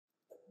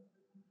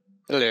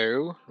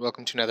Hello,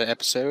 welcome to another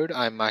episode.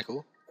 I'm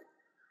Michael.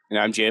 And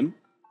I'm Jim.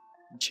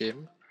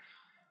 Jim.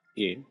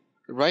 Yeah.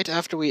 Right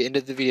after we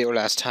ended the video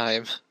last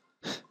time,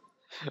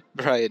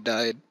 Brian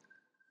died.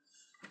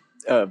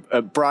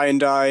 Brian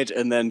died,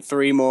 and then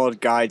 3 more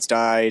guides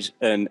died,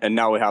 and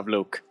now we have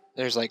Luke.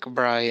 There's like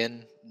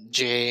Brian,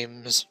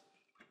 James,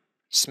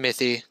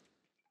 Smithy,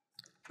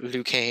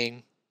 Liu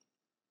Kang.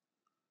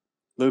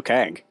 Luke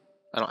Kang.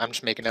 I'm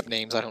just making up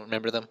names, I don't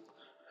remember them.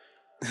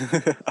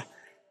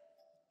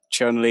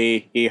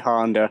 Chun-Li, E.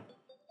 Honda.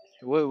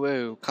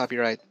 Whoa,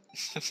 copyright.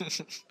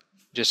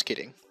 Just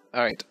kidding.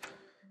 Alright,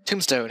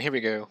 Tombstone, here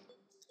we go.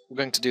 We're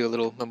going to do a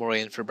little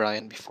memoriam for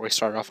Brian before we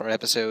start off our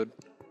episode.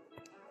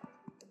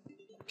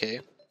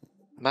 Okay.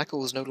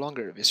 Michael is no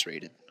longer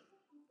eviscerated.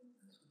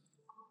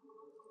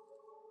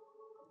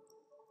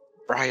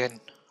 Brian.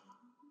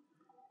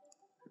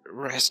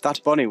 Rest.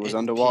 That bunny was in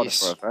underwater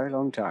peace. for a very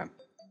long time.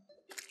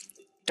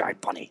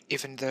 Died bunny.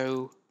 Even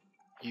though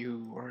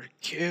you were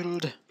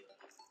killed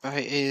by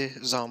a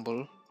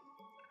zombie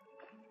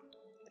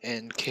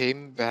and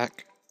came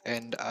back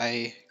and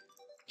I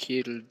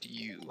killed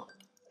you.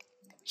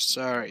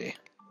 Sorry.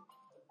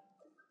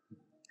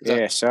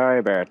 Yeah, sorry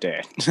about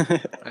that.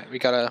 Right, we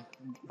got a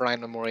Brian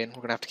memoriam.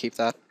 We're gonna have to keep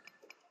that.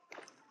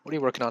 What are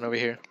you working on over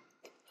here?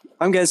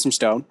 I'm getting some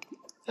stone.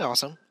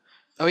 Awesome.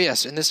 Oh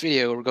yes, in this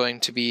video we're going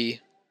to be...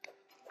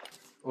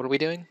 What are we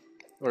doing?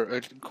 We're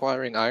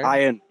acquiring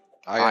iron?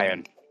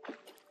 Iron.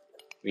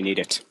 We need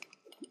it.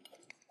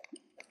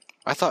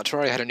 I thought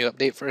Terraria had a new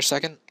update for a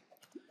second,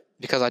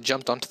 because I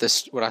jumped onto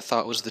this, what I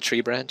thought was the tree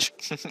branch.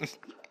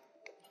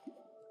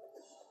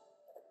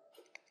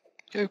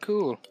 Oh,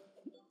 cool.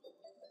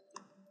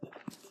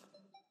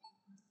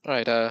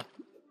 Alright,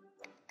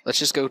 let's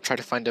just go try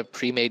to find a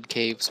pre-made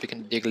cave so we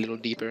can dig a little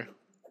deeper.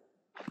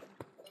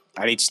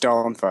 I need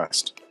stone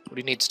first. What do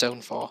you need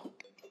stone for?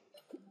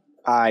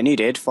 I need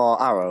it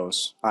for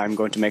arrows. I'm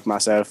going to make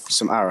myself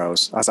some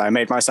arrows, as I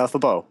made myself a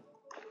bow.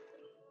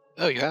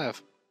 Oh, you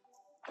have?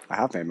 I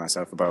have made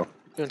myself a bow.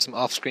 Doing some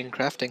off-screen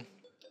crafting.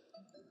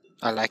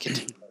 I like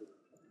it.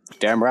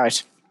 Damn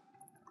right.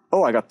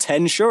 Oh, I got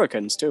 10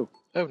 shurikens, too.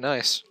 Oh,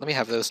 nice. Let me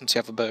have those since you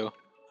have a bow.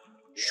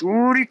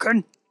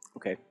 Shuriken!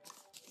 Okay.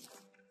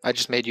 I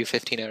just made you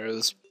 15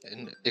 arrows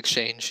in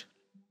exchange.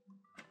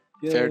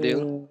 Fair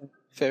deal?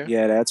 Fair?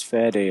 Yeah, that's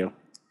fair deal.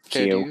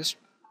 Fair Cute. dues?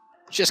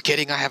 Just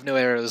kidding, I have no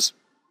arrows.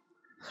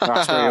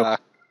 That's real.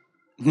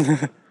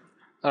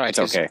 Alright, It's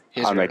okay.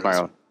 I'll make my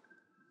own.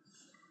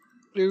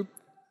 Bloop.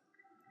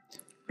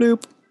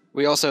 Bloop.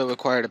 We also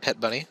acquired a pet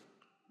bunny.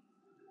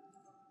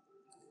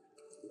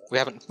 We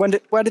haven't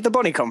Where did the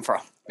bunny come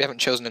from?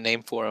 chosen a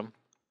name for him.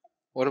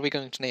 What are we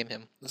going to name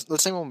him?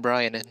 Let's name him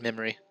Brian in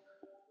memory.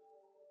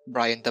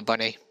 Brian the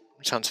bunny.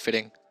 Sounds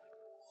fitting.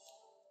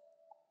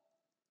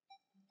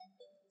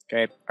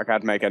 Okay, I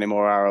can't make any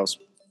more arrows.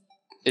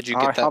 Did you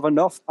I get that? have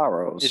enough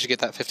arrows. Did you get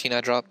that 15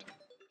 I dropped?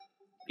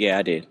 Yeah,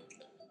 I did.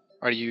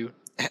 Are you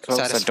Close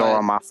the door satisfied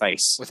on my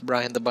face. with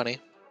Brian the bunny?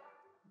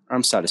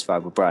 I'm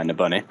satisfied with Brian the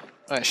bunny.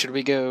 Alright, should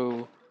we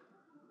go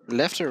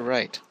left or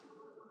right?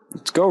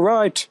 Let's go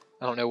right.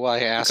 I don't know why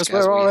I asked.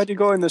 Because we're already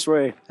going this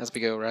way. As we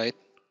go right.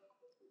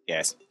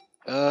 Yes.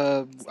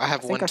 I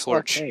have one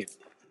torch.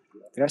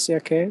 Did I see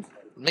a cave?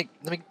 Let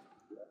me.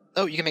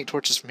 Oh, you can make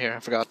torches from here. I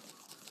forgot.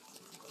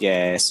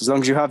 Yes, as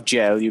long as you have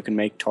gel, you can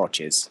make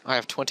torches. I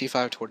have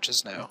 25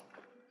 torches now.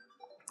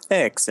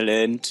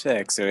 Excellent,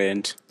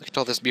 excellent. Look at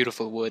all this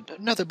beautiful wood.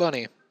 Another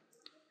bunny.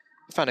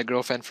 I found a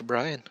girlfriend for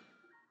Brian.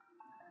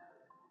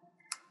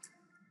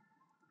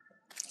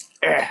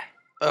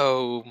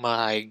 Oh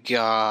my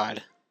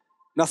god.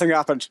 Nothing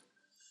happened.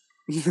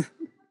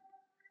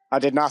 I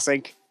did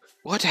nothing.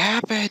 What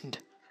happened?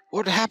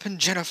 What happened,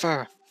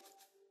 Jennifer?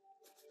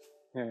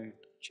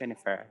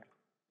 Jennifer.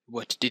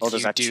 What did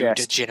there's you a do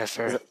chest. to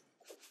Jennifer?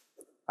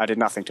 I did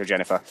nothing to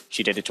Jennifer.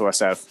 She did it to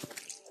herself.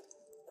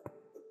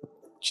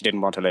 She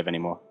didn't want to live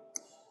anymore.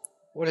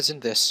 What is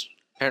in this?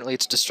 Apparently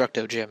it's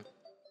Destructo Jim.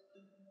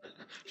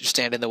 Just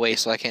stand in the way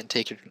so I can't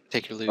take your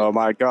loot. Oh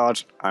my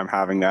god, I'm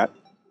having that.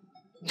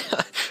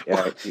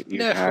 Yeah, you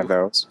No. can have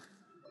those.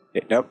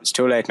 Nope, it's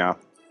too late now.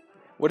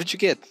 What did you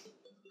get?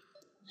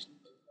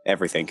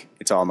 Everything.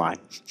 It's all mine.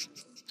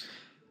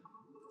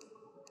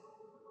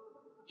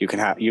 You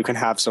can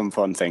have some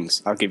fun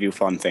things. I'll give you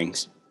fun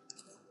things.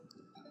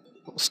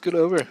 We'll scoot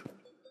over.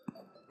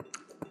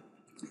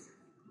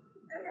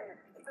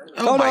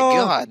 Oh, Oh my no.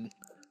 god.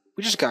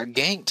 We just got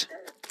ganked.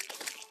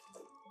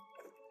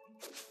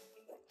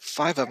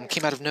 5 of them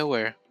came out of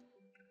nowhere.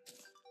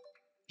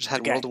 Just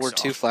had The World War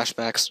ganks II off.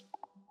 flashbacks.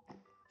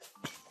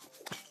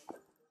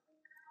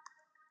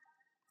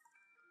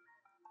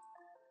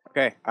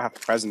 Okay, I have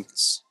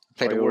presents.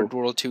 Played a for World you.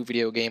 War II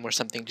video game where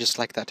something just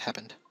like that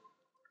happened.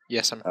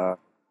 Yes, I'm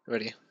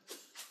ready.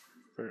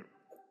 For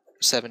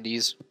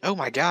 70s. Oh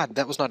my god,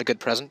 that was not a good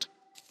present.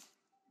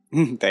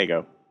 There you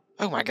go.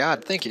 Oh my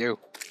god, thank you.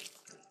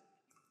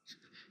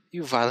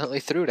 You violently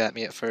threw it at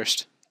me at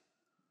first.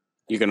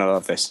 You're gonna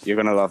love this. You're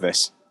gonna love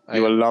this. I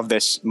You will love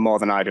this more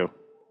than I do.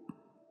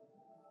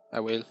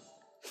 will.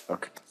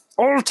 Look.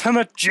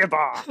 Ultimate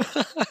jibber!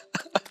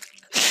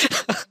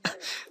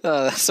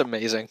 Oh, that's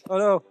amazing. Oh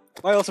no,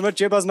 my ultimate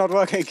jibber's not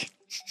working.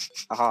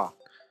 Aha.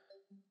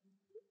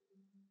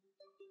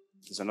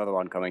 There's another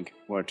one coming.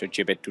 We're to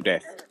jib it to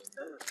death.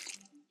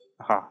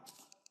 Aha.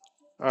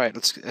 Alright,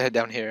 let's head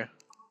down here.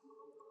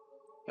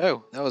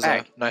 Oh, that was Hey.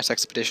 a nice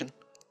expedition.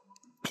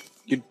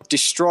 You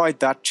destroyed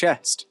that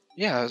chest.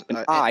 Yeah,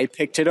 And I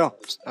picked it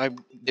up. I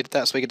did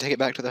that so we could take it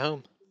back to the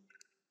home.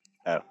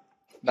 Oh.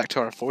 Back to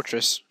our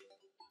fortress.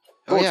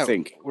 Oh Good yeah,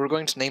 thing. we're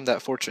going to name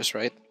that fortress,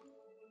 right?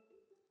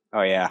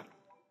 Oh yeah.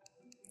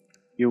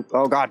 You.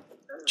 Oh god.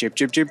 Jib,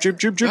 jib, jib, jib,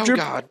 jib, jib, Oh jib.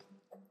 god.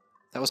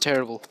 That was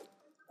terrible.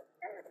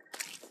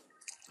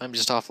 I'm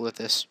just awful at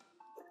this.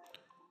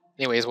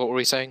 Anyways, what were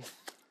we saying?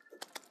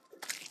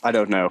 I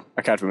don't know.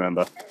 I can't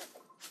remember.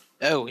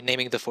 Oh,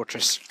 naming the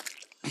fortress.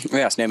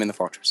 Yes, naming the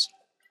fortress.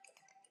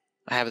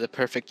 I have the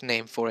perfect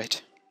name for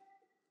it.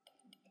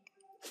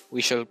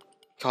 We shall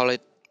call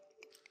it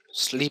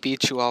Sleepy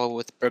Chihuahua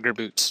with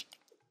Burgerboots.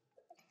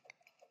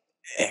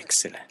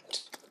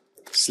 Excellent.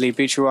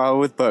 Sleepy Chihuahua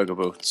with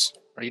Burgerboots.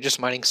 Are you just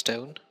mining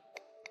stone?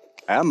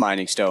 I am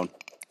mining stone.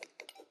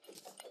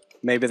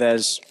 Maybe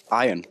there's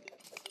iron.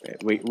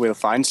 We'll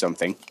find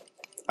something.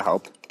 I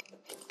hope.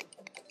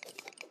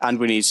 And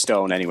we need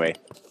stone anyway.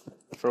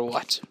 For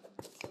what?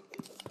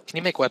 Can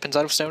you make weapons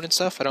out of stone and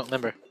stuff? I don't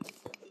remember.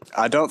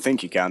 I don't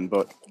think you can,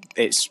 but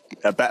it's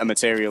a better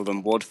material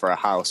than wood for a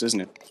house,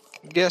 isn't it?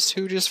 Guess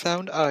who just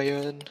found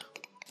iron?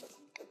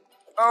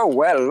 Oh,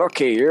 well,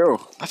 lucky you.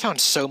 I found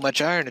so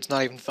much iron, it's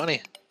not even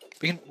funny.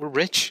 We're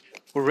rich.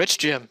 We're rich,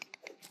 Jim.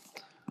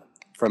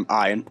 From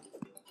iron.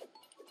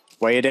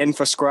 Weigh it in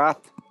for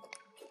scrap.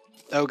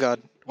 Oh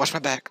god. Watch my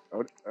back.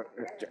 Oh,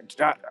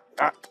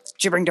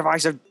 jibbing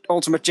device of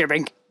ultimate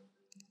jibbing.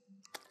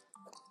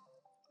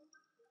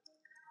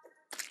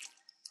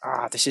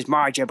 Ah, this is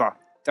my jibber.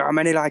 There are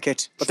many like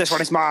it, but this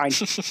one is mine.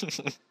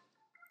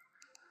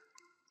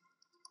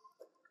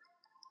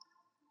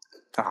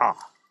 Aha.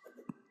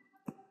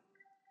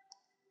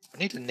 I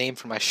need a name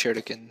for my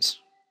shurikens.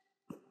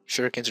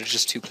 Shurikens are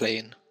just too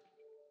plain.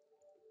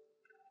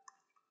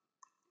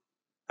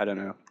 I don't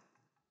know.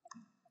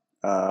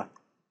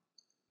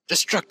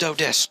 Destructo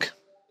Disc!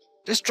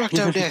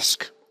 Destructo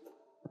Disc!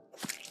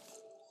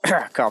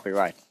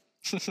 Copyright.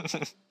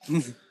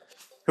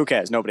 Who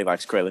cares? Nobody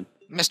likes Krillin.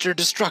 Mr.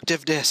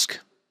 Destructive Disc!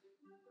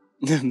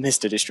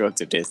 Mr.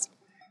 Destructive Disc.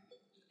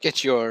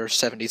 Get your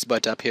 70s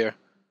butt up here.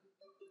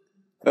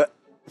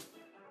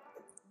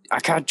 I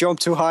can't jump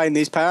too high in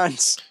these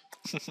pants.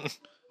 It's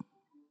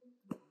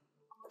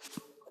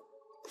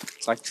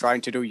like trying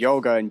to do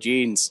yoga in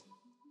jeans.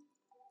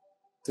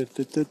 Ooh,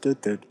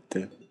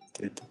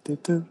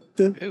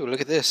 look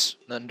at this.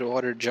 An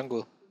underwater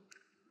jungle.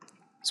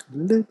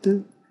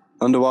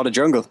 Underwater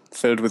jungle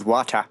filled with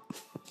water.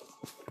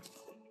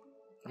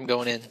 I'm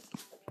going in.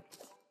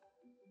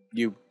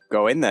 You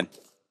go in then.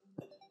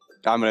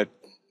 I'm gonna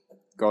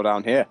go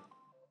down here.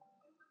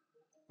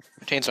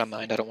 Change my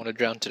mind, I don't want to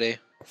drown today.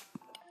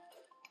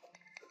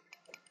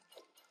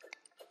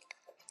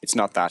 It's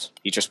not that.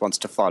 He just wants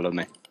to follow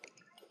me.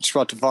 You just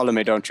want to follow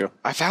me, don't you?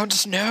 I found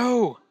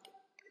snow!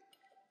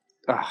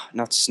 Ah,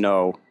 not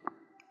snow.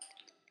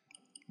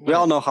 We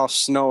all know how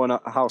snow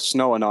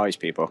annoys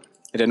people.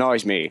 It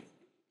annoys me.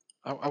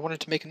 I wanted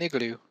to make an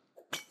igloo.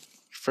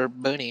 For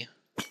Bunny.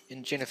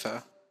 And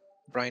Jennifer.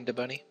 Brian the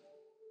Bunny.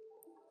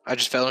 I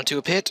just fell into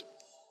a pit.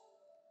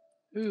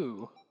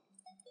 Ooh.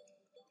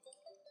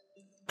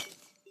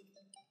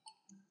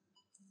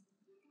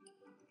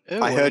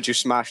 Ooh, I heard you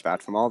smash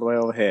that from all the way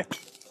over here.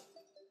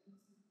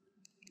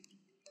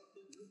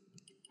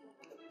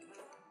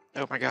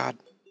 Oh my god.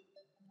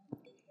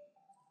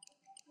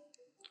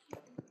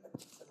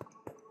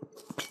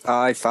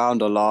 I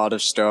found a lot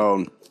of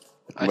stone.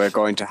 We're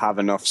going to have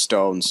enough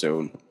stone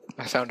soon.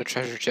 I found a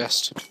treasure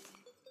chest.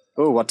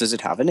 Oh, what does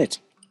it have in it?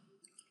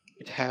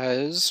 It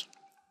has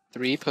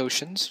 3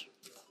 potions,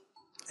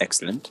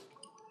 Excellent.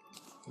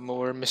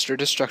 more Mr.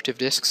 Destructive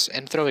Discs,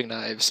 and throwing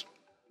knives.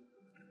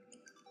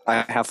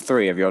 I have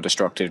 3 of your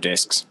destructive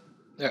discs.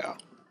 Yeah.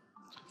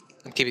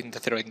 I'm keeping the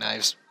throwing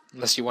knives,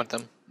 unless you want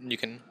them. You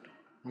can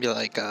be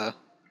like,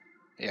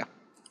 yeah.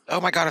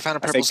 Oh my god, I found a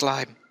purple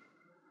slime.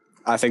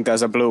 I think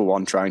there's a blue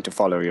one trying to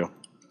follow you.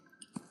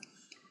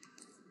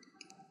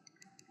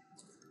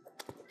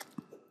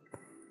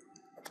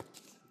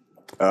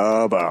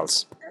 Oh,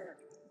 balls.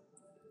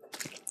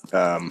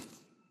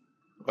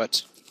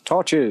 What?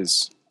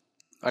 Torches.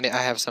 I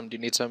have some. Do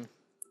you need some?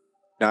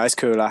 No, it's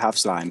cool. I have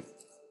slime.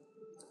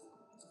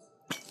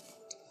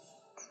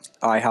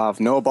 I have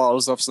no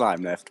balls of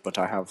slime left, but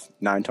I have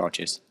 9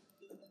 torches.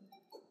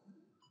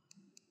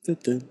 This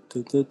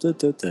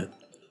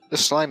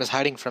slime is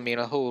hiding from me in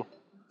a hole.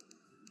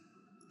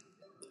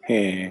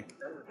 Hey.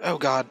 Oh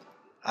god.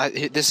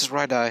 This is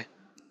where I die.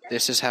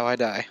 This is how I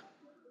die.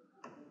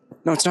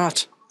 No, it's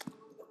not.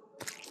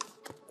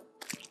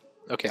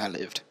 Okay, I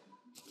lived.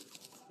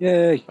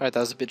 Yay. Alright, that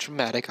was a bit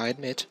dramatic, I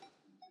admit.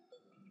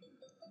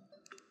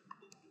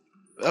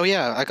 Oh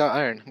yeah, I got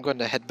iron. I'm going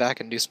to head back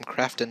and do some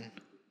crafting.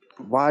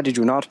 Why did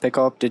you not pick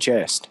up the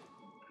chest?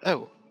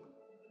 Oh.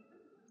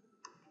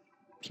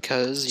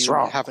 Because What's you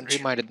wrong? haven't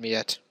reminded me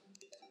yet.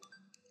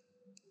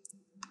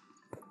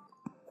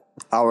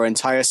 Our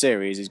entire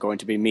series is going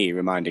to be me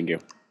reminding you.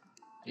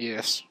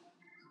 Yes.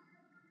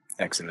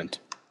 Excellent.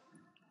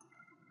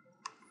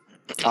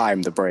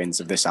 I'm the brains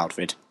of this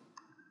outfit.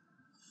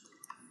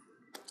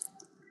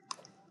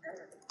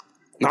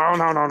 No,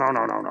 no, no, no,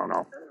 no, no, no,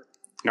 no.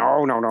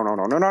 No, no, no, no,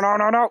 no, no, no, no,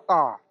 no, no.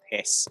 Ah,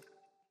 piss.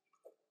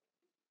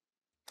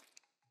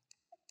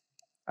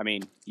 I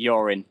mean,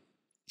 urine.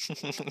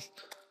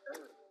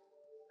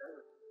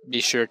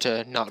 Be sure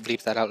to not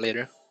bleep that out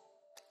later.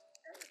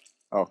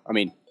 Oh, I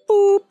mean,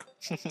 boop.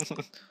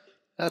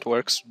 That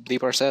works.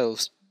 Bleep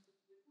ourselves.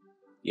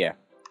 Yeah.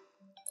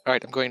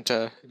 Alright, I'm going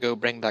to go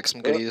bring back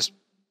some goodies.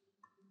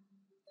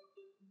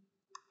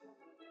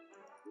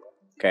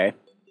 Okay.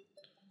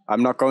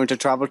 I'm not going to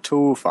travel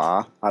too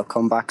far. I'll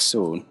come back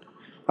soon.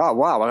 Oh,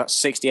 wow, I got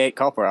 68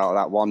 copper out of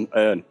that one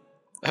urn.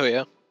 Oh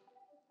yeah?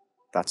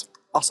 That's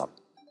awesome.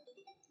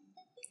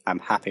 I'm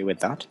happy with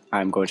that.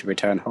 I'm going to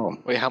return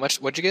home. Wait, how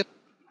much? What'd you get?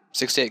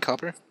 68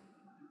 copper?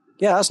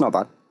 Yeah, that's not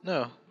bad.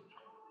 No.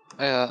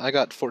 I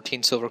got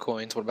 14 silver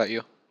coins. What about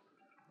you?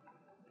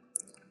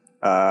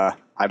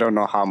 I don't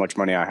know how much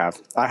money I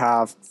have. I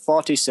have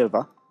 40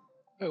 silver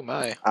Oh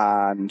my.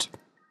 and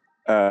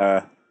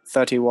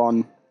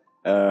 31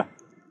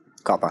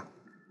 copper.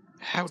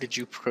 How did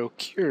you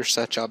procure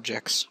such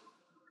objects?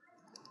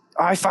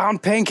 I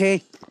found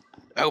Pinky!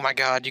 Oh my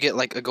god, you get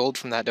like a gold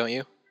from that, don't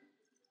you?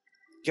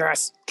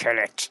 Yes, kill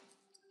it.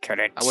 Kill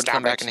it. I would Stab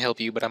come back it. and help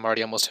you, but I'm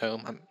already almost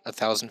home. I'm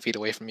 1,000 feet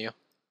away from you.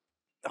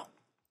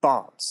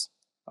 Balls.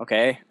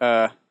 Okay,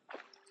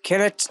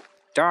 kill it.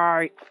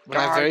 Die.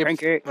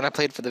 Pinky. When I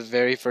played for the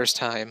very first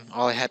time,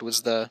 all I had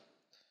was the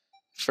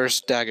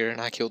first dagger,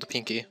 and I killed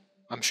Pinky.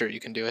 I'm sure you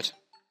can do it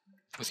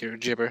with your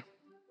jibber.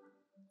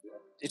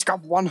 It's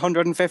got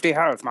 150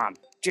 health, man.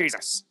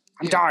 Jesus.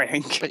 I'm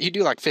dying. But you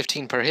do like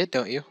 15 per hit,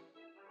 don't you?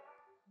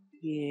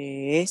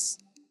 Yes.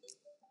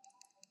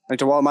 I need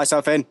to wall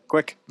myself in.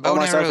 Quick. Wall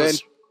Bow and myself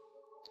arrows.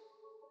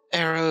 in.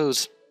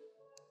 Arrows.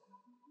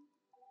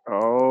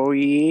 Oh,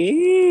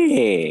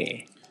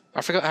 yeah.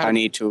 I forgot how I to...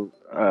 need to,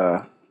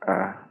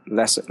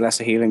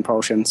 lesser healing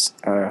potions.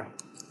 How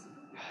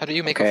do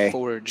you make okay. a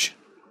forge?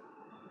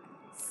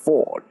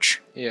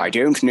 Forge? Yeah. I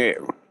don't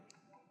know.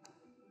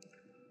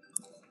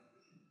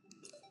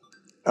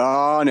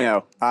 Oh,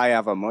 no. I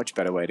have a much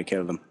better way to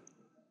kill them.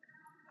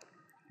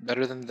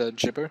 Better than the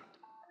jibber?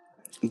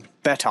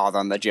 Better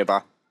than the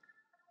jibber.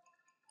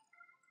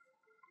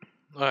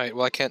 Alright,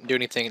 well I can't do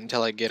anything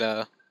until I get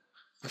a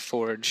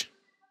forge.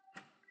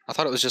 I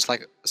thought it was just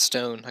like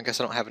stone. I guess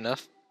I don't have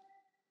enough.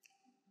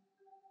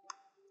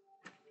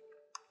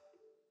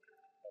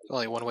 There's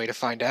only one way to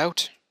find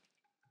out.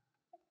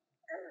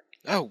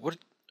 Oh, what?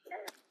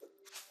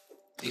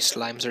 These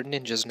slimes are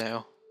ninjas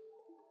now.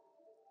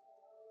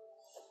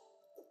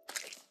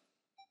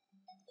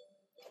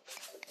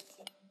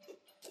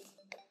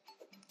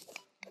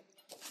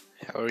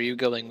 How are you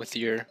going with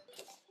your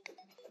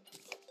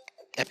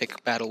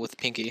epic battle with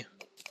Pinky?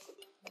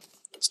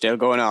 Still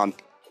going on.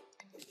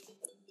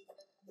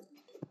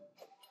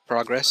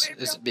 Progress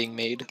is being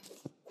made.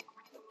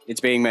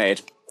 It's being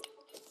made.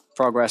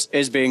 Progress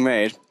is being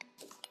made.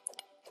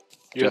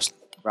 Just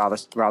rather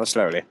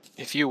slowly.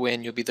 If you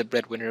win, you'll be the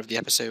breadwinner of the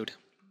episode.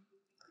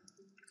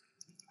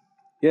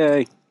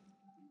 Yay.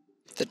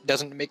 That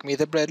doesn't make me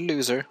the bread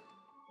loser.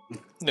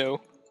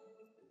 No.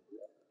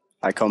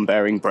 I come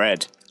bearing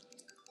bread.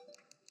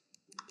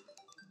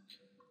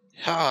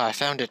 Ah, I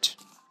found it.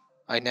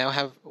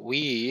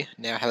 We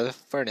now have a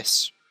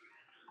furnace.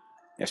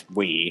 Yes,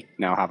 we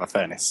now have a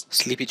furnace.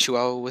 Sleepy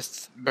Chihuahua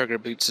with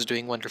Burgerboots is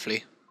doing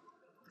wonderfully.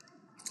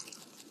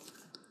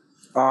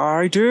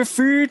 I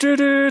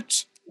defeated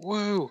it!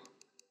 Whoa!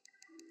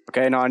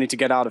 Okay, now I need to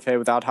get out of here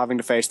without having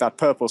to face that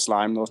purple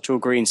slime, those two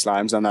green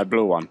slimes, and that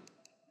blue one.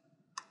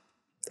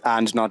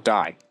 And not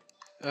die.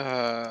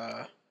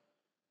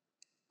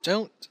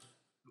 Don't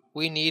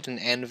we need an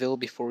anvil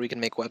before we can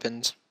make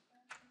weapons?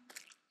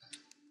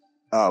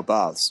 Oh,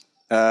 baths.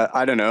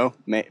 I don't know.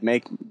 Make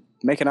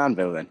an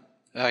anvil then.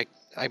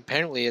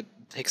 Apparently it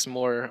takes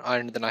more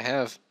iron than I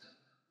have.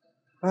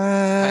 What?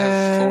 I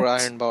have 4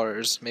 iron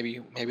bars. Maybe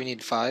we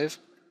need 5?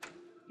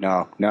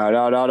 No.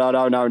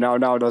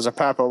 There's a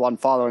purple one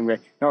following me.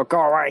 No, go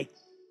away.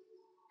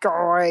 Go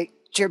away.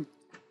 Jib.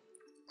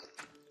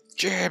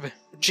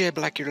 Jib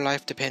like your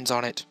life depends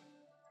on it.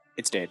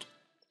 It's dead.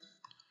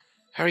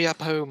 Hurry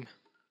up home.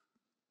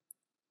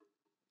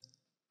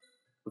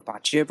 With my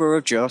jibber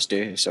of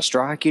justice, I'll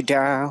strike you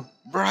down.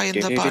 Brian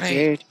the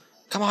bunny.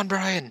 Come on,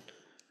 Brian.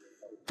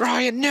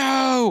 Brian,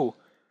 no!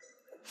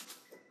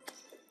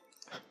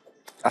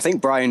 I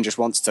think Brian just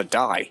wants to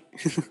die.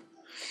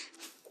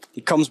 He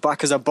comes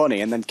back as a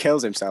bunny and then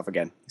kills himself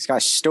again. This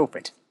guy's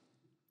stupid.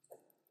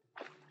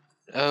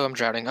 Oh, I'm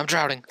drowning.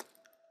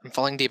 I'm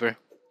falling deeper.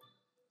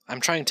 I'm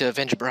trying to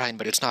avenge Brian,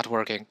 but it's not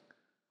working.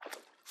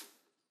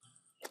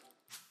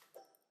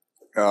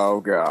 Oh,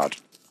 God.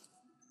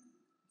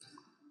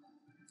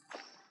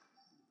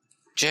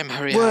 Jim,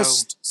 hurry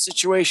Worst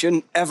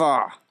situation ever.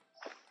 home.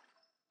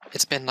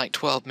 It's been like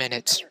 12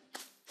 minutes.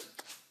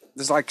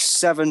 There's like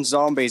 7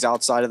 zombies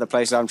outside of the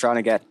place that I'm trying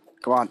to get.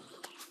 Come on.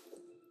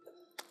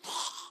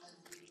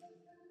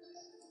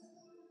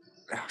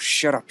 Oh,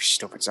 shut up, you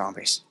stupid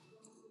zombies.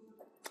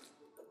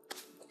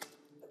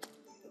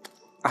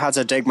 I had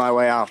to dig my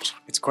way out.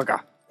 It's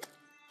quicker.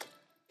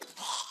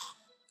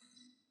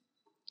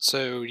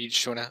 So you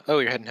just wanna... Oh,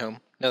 you're heading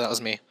home. No, that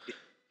was me.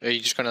 Are you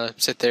just gonna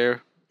sit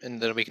there and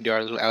then we can do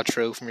our little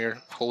outro from your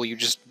hole you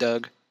just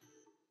dug?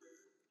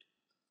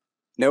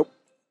 Nope.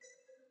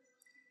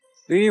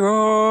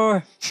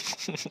 Leroy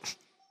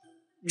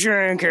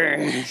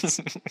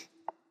Jenkins.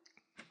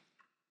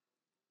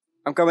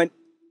 I'm coming.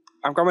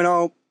 I'm coming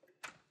home.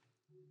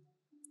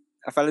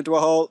 I fell into a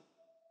hole.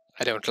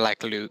 I don't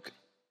like Luke.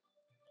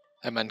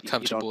 I'm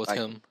uncomfortable with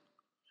him.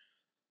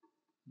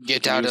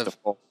 Get out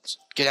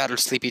of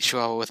Sleepy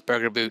Chihuahua with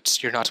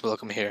Burgerboots. You're not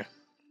welcome here.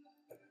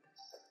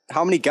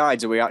 How many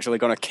guides are we actually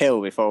going to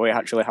kill before we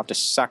actually have to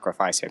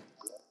sacrifice him?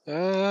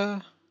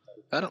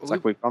 I don't... It's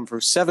like we've gone through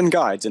 7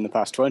 guides in the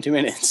past 20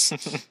 minutes.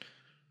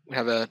 We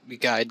have a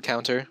guide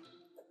counter.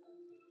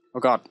 Oh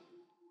god.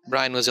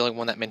 Brian was the only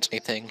one that meant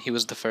anything. He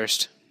was the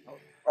first.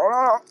 Oh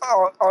no!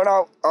 Oh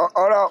no!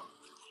 Oh no!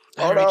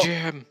 Oh Hurry, no!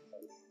 Jim!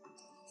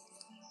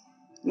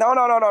 No!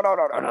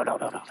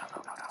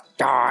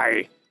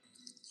 Die!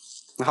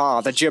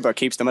 Ah, the jibber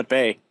keeps them at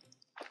bay.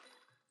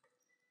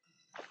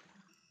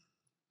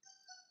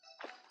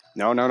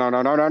 No!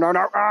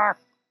 Ah!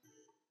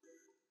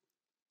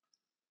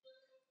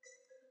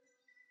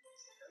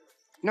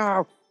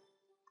 No!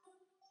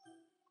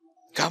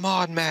 Come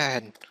on,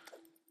 man!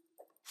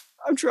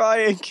 I'm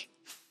trying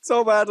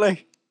so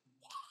badly.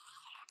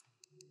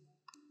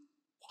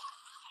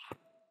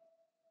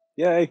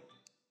 Yay!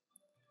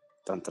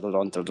 Dun dun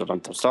dun dun dun dun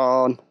dun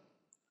dun.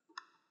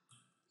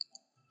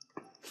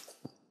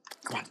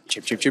 Come on,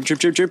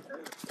 chip.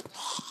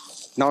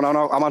 No,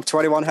 I'm on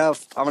 21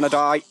 health. I'm gonna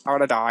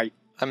die.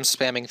 I'm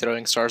spamming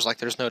throwing stars like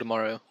there's no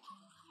tomorrow.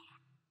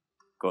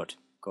 Good.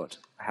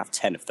 I have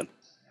 10 of them.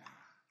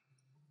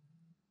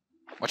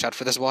 Watch out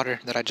for this water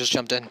that I just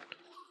jumped in.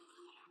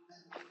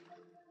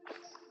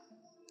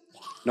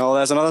 No,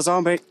 there's another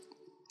zombie.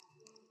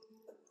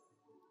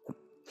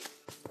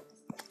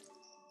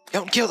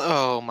 Don't kill...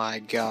 Oh my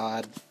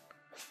god.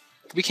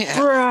 We can't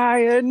have...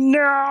 Brian,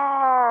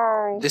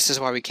 no! This is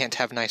why we can't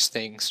have nice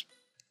things.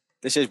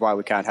 This is why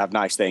we can't have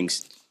nice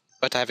things.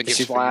 But I have a gift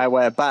This is for why you. I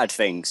wear bad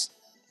things.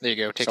 There you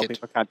go, take So it.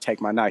 people can't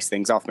take my nice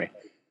things off me.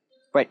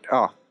 Wait,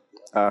 I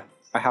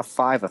have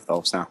 5 of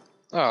those now.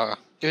 Oh,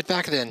 give it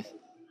back then.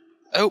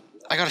 Oh,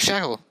 I got a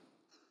shackle.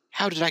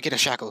 How did I get a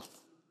shackle?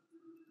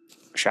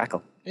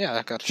 Shackle. Yeah,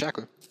 I got a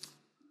shackle.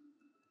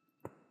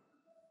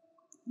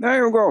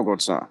 There you go,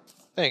 good sir.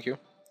 Thank you.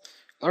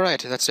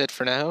 Alright, that's it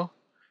for now.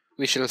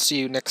 We shall see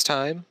you next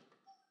time.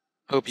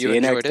 Hope you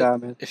enjoyed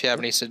it. If you have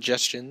any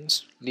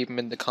suggestions, leave them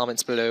in the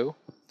comments below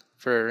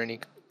for any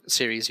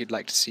series you'd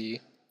like to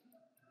see.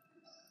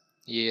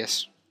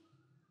 Yes.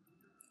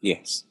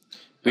 Yes.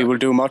 We will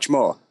do much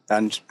more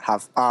and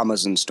have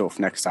armors and stuff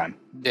next time.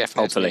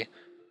 Definitely. Hopefully.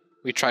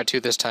 We tried to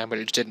this time, but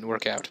it didn't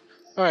work out.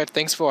 Alright,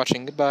 thanks for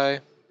watching.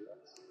 Goodbye.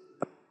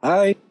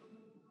 Bye.